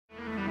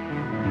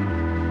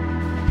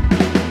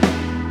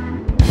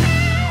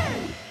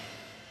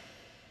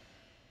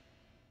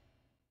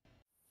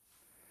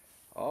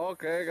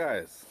Okay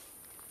guys,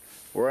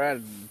 we're at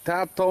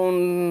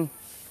Chaiyaphum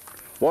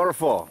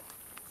Waterfall.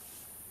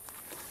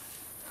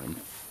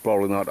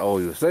 Probably not how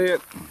you say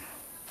it.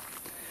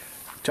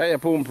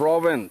 Chaiyaphum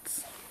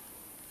province.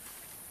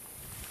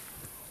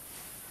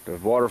 The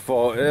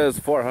waterfall is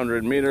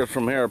 400 meters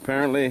from here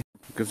apparently.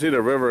 You can see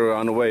the river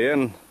on the way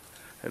in.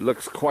 It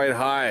looks quite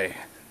high.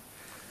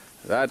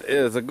 That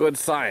is a good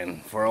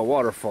sign for a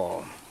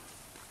waterfall.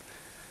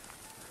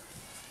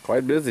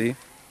 Quite busy.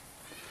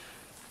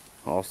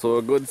 Also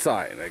a good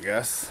sign, I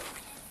guess.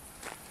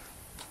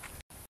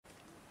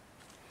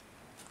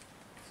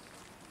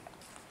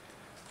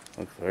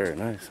 Looks very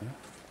nice, huh?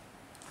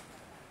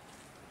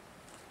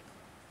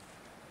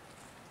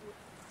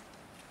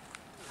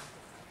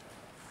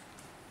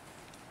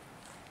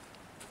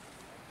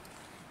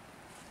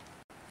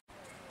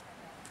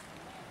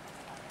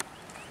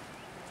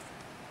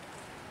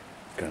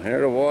 Can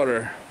hear the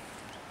water.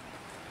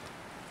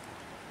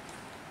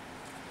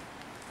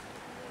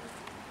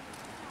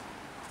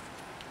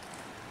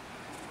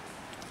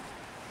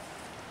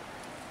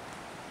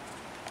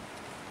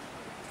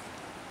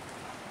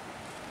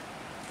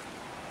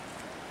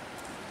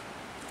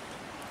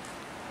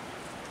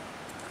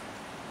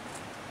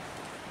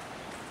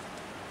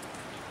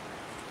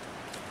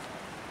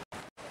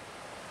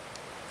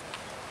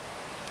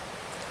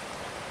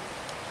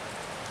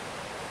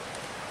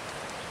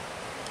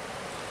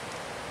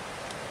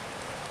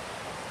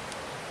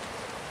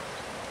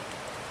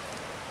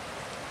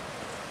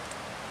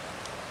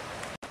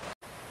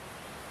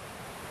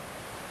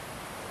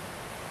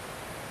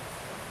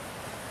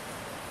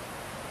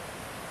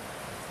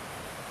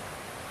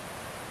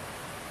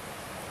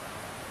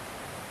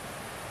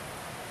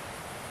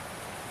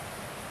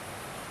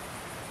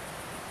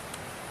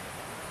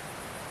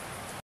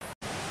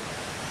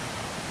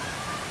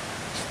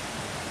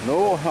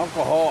 No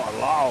alcohol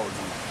allowed.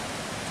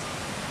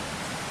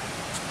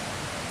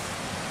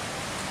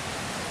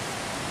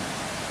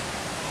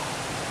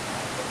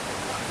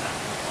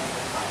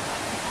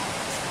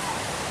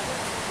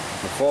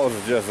 The falls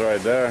is just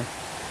right there.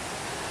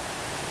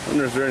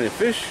 Wonder if there any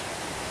fish?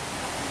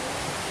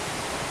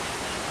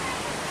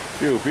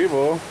 Few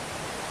people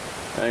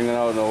hanging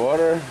out in the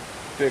water,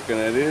 taking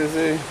it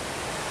easy.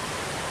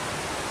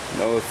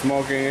 No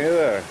smoking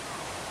either.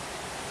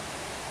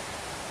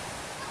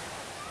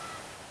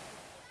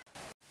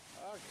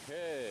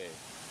 Okay,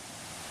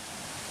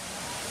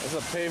 there's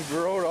a paved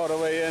road all the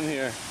way in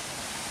here.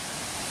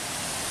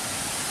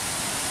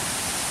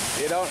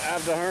 You don't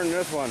have to earn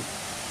this one.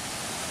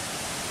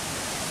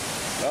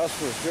 That's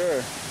for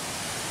sure.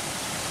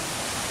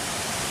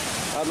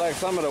 Not like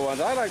some of the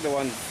ones. I like the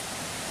ones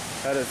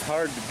that is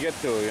hard to get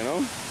to, you know?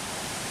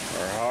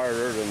 Or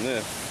harder than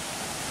this.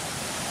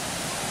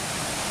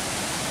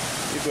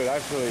 You could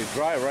actually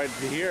drive right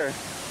to here.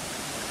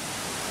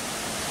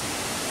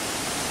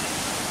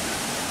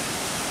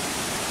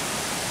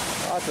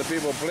 Lots of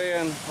people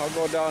playing. I'll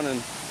go down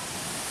and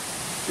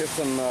get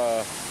some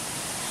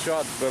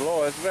shots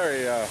below. It's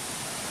very,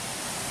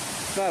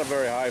 it's not a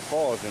very high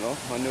falls, you know.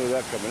 I knew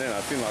that coming in.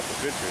 I've seen lots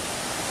of pictures.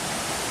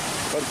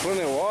 But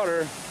plenty of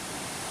water.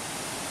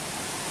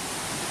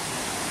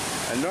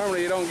 And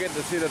normally you don't get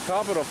to see the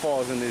top of the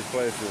falls in these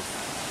places.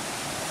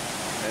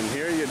 And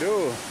here you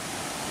do.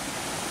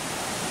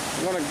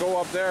 I'm gonna go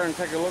up there and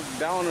take a look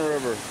down the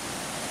river.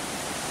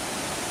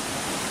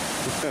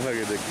 Look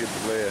at the kids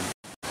playing.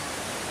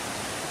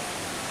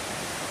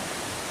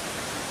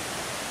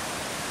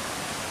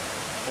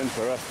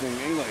 Interesting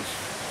English.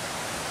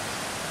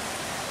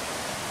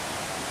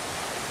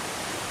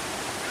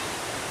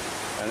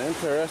 An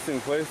interesting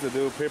place to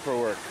do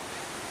paperwork.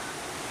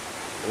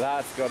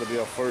 That's got to be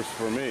a first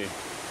for me.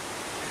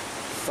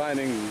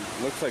 Signing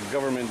looks like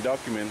government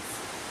documents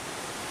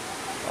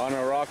on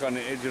a rock on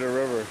the edge of the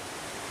river.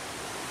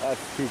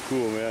 That's too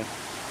cool, man.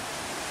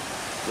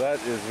 That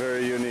is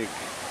very unique.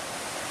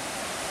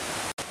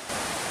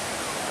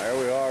 There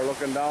we are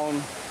looking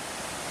down.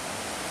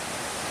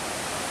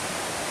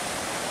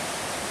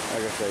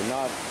 Like I say,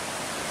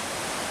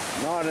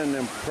 not an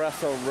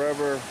impressive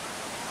river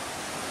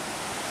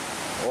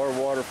or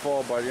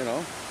waterfall, but you know,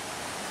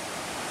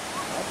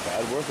 not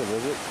bad, worth a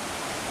visit.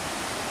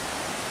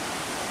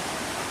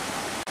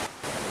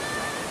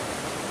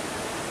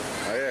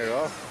 There you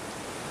go.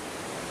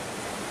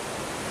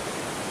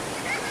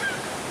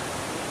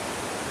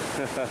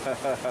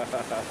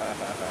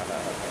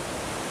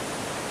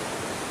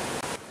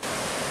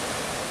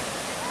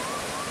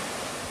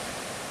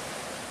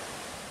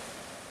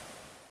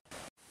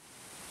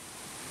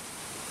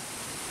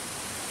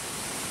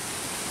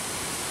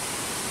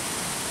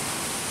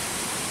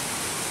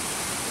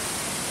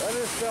 That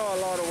is still a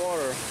lot of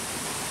water.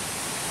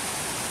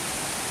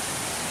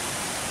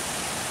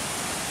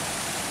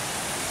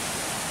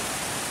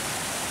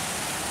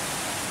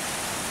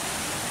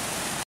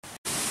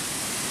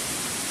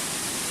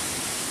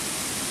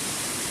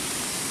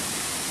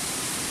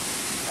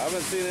 I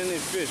haven't seen any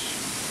fish.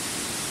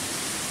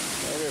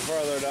 Maybe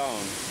farther down.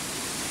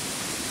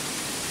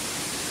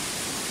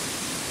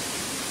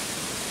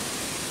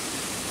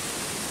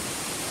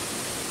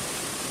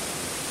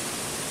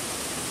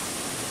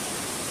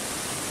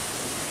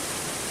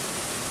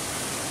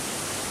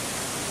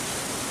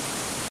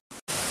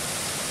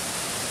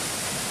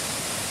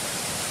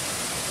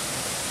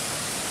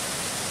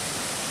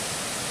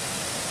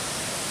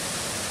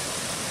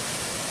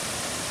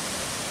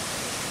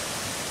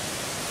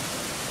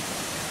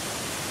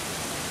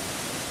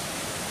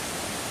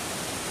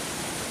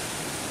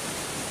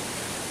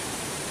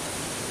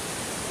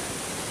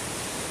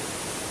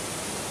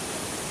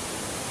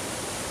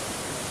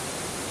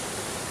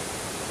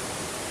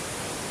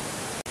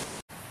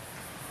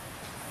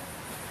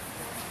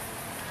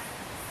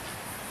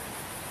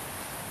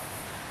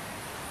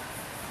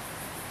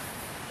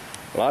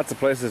 Lots of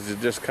places to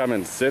just come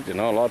and sit, you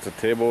know, lots of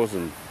tables,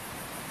 and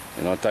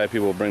you know, Thai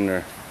people bring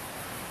their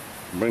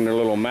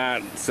little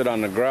mat and sit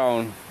on the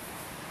ground.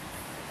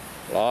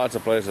 Lots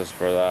of places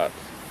for that.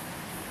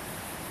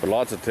 But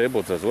lots of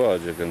tables as well,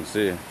 as you can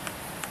see.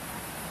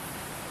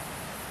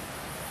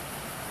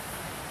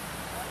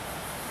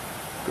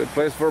 Good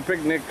place for a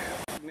picnic.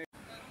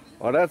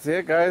 Well, that's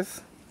it,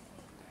 guys.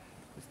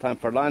 It's time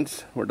for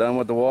lunch. We're done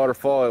with the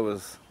waterfall.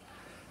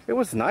 It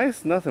was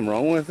nice, nothing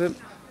wrong with it.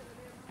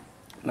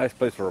 Nice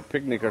place for a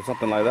picnic or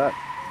something like that.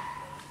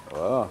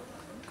 Wow.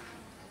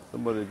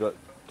 Somebody got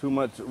too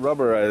much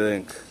rubber, I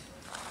think.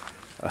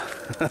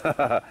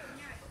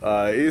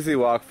 Easy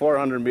walk,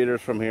 400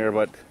 meters from here,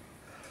 but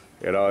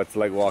you know, it's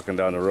like walking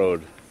down the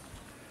road.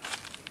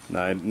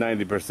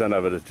 90%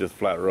 of it is just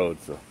flat road,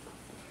 so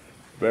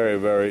very,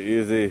 very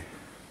easy.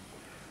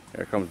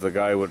 Here comes the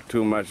guy with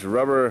too much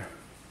rubber.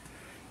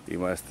 He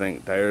must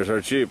think tires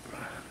are cheap.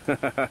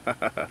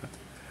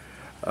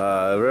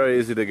 Very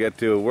easy to get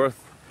to, worth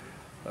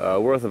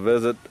a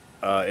visit.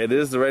 It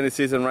is the rainy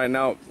season right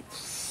now,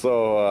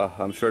 so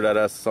I'm sure that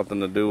has something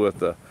to do with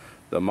the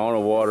amount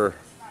of water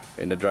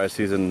in the dry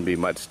season be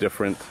much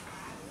different.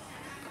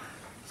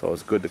 So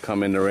it's good to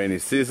come in the rainy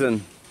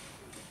season.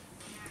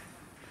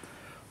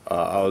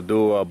 I'll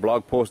do a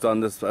blog post on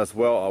this as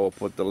well. I will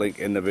put the link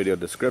in the video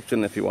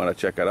description if you want to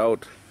check it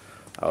out,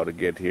 how to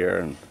get here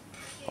and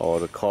all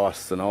the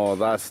costs and all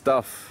that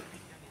stuff.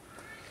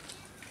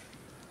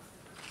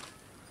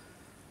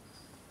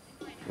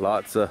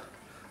 Lots of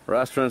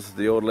restaurants.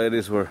 The old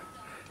ladies were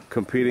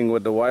competing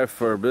with the wife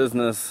for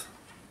business.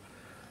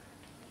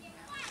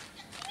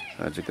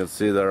 As you can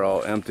see, they're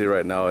all empty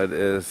right now. It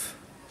is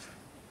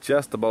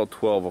just about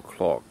 12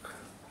 o'clock.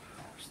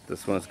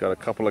 This one's got a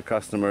couple of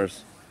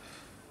customers,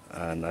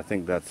 and I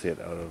think that's it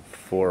out of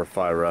 4 or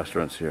 5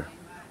 restaurants here.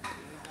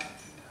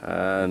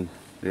 And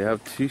they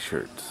have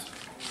t-shirts.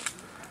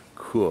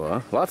 Cool,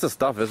 huh? Lots of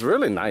stuff. It's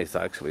really nice,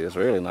 actually. It's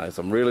really nice.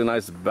 Some really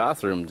nice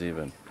bathrooms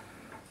even.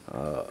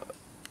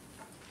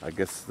 I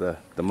guess the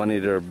money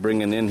they're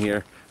bringing in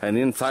here, and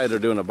inside they're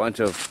doing a bunch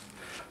of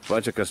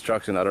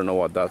construction. I don't know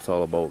what that's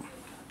all about.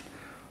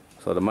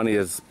 So the money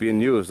is being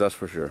used, that's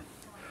for sure.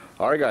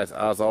 Alright guys,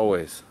 as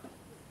always,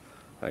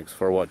 thanks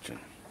for watching.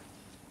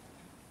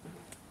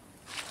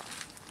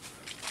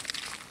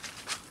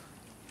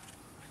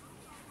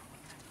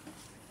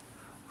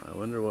 I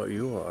wonder what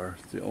you are.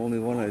 It's the only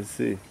one I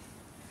see.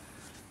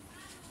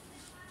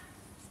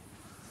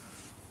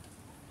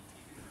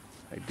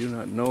 I do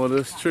not know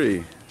this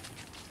tree.